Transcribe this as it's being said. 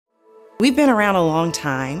We've been around a long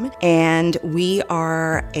time, and we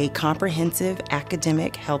are a comprehensive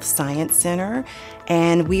academic health science center,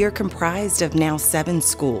 and we are comprised of now 7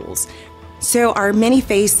 schools. So our Many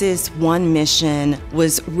Faces, One Mission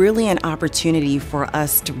was really an opportunity for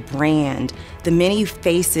us to brand the many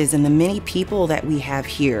faces and the many people that we have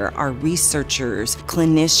here, our researchers,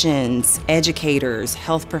 clinicians, educators,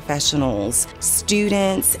 health professionals,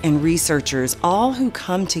 students, and researchers, all who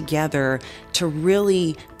come together to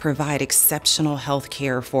really provide exceptional health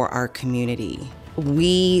care for our community.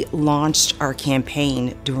 We launched our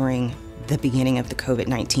campaign during the beginning of the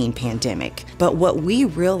COVID-19 pandemic. But what we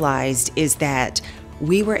realized is that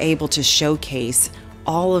we were able to showcase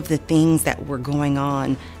all of the things that were going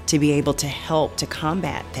on to be able to help to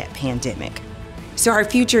combat that pandemic. So our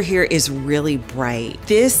future here is really bright.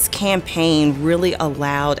 This campaign really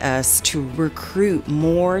allowed us to recruit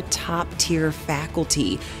more top-tier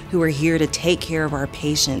faculty who are here to take care of our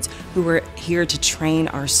patients, who are here to train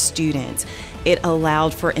our students. It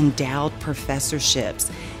allowed for endowed professorships.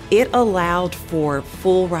 It allowed for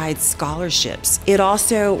full-ride scholarships. It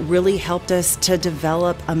also really helped us to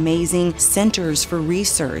develop amazing centers for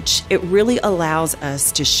research. It really allows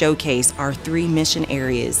us to showcase our 3 mission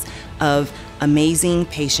areas of amazing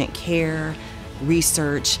patient care,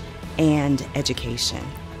 research, and education.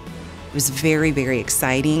 It was very, very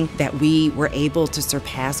exciting that we were able to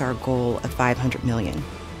surpass our goal of $500 million.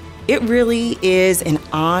 It really is an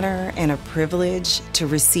honor and a privilege to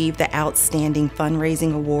receive the Outstanding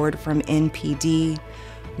Fundraising Award from NPD.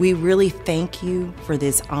 We really thank you for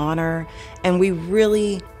this honor, and we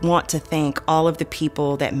really want to thank all of the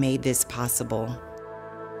people that made this possible.